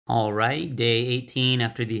All right, day 18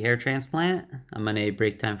 after the hair transplant. I'm on a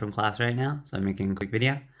break time from class right now, so I'm making a quick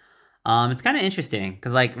video. It's kind of interesting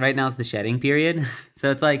because like right now it's the shedding period.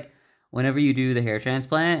 So it's like whenever you do the hair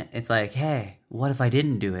transplant, it's like, hey, what if I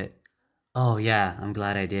didn't do it? Oh yeah, I'm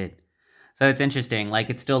glad I did. So it's interesting. Like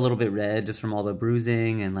it's still a little bit red just from all the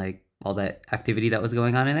bruising and like all that activity that was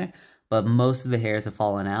going on in there, but most of the hairs have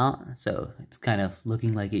fallen out, so it's kind of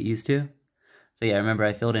looking like it used to. So yeah, remember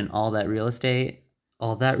I filled in all that real estate,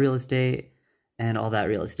 all that real estate, and all that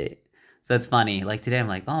real estate. So it's funny. Like today I'm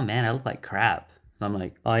like, oh man, I look like crap. So I'm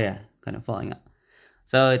like, oh yeah, kind of falling out.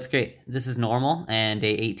 So it's great. This is normal, and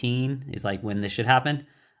day 18 is like when this should happen.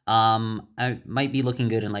 I might be looking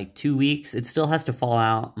good in like 2 weeks. It still has to fall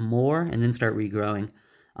out more and then start regrowing.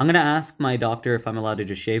 I'm gonna ask my doctor if I'm allowed to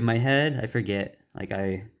just shave my head. I forget. Like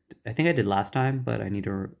I think I did last time, but I need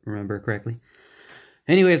to remember correctly.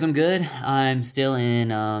 Anyways, I'm good. I'm still in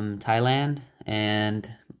Thailand and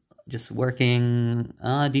just working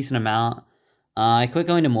a decent amount. I quit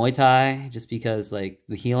going to Muay Thai just because like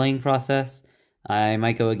the healing process. I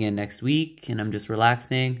might go again next week and I'm just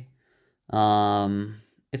relaxing.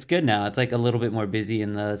 It's good now. It's like a little bit more busy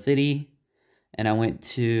in the city. And I went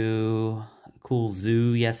to a cool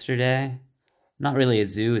zoo yesterday. Not really a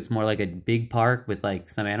zoo, it's more like a big park with like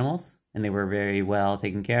some animals. And they were very well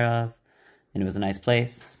taken care of. And it was a nice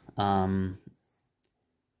place.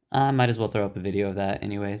 I might as well throw up a video of that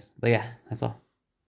anyways. But yeah, that's all.